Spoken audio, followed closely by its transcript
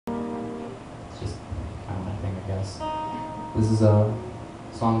just kind of my thing, I guess. This is a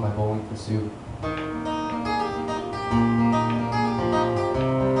song by Bowling for Soup.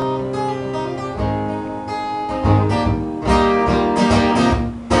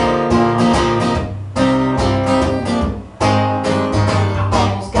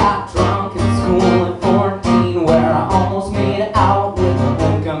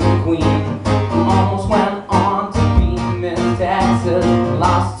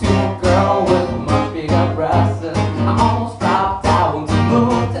 Lost to a girl with much bigger breasts. I almost dropped out to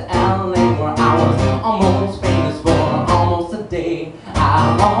move to LA, where I was almost famous for almost a day.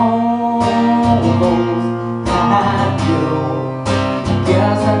 I almost had you.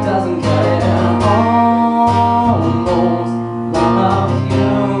 Guess that doesn't cut it. Almost love you.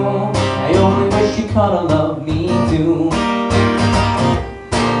 I only wish you could have loved me too.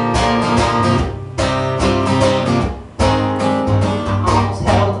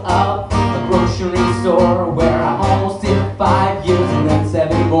 Where I almost did 5 years and then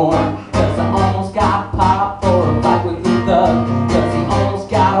 7 more. Cause I almost got popped for a fight with the thug. Cause he almost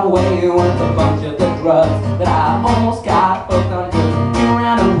got away with a bunch of the drugs that I almost got hooked on cause you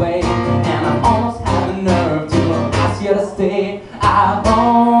ran away. And I almost had the nerve to ask you to stay. I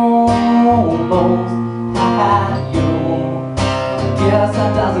almost had you. Guess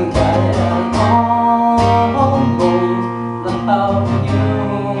that doesn't cut it. Almost love you.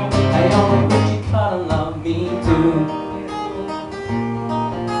 I only wish you could have loved me too.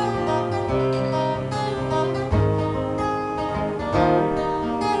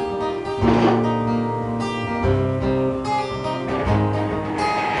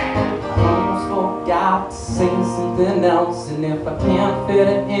 I almost forgot to say something else, and if I can't fit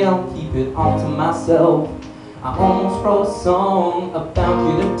it in, I'll keep it all to myself. I almost wrote a song about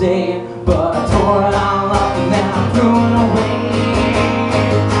you today, but I tore it all up and then I threw it away.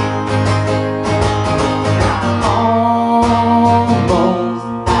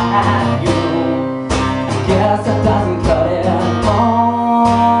 Guess that doesn't cut it. Almost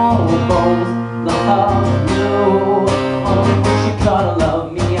love you. Only wish you could have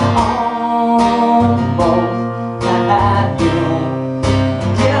loved me. I almost had you.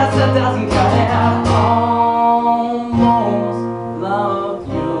 Guess that doesn't cut it. Almost love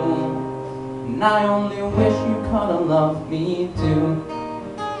you. And I only wish you could have loved me too.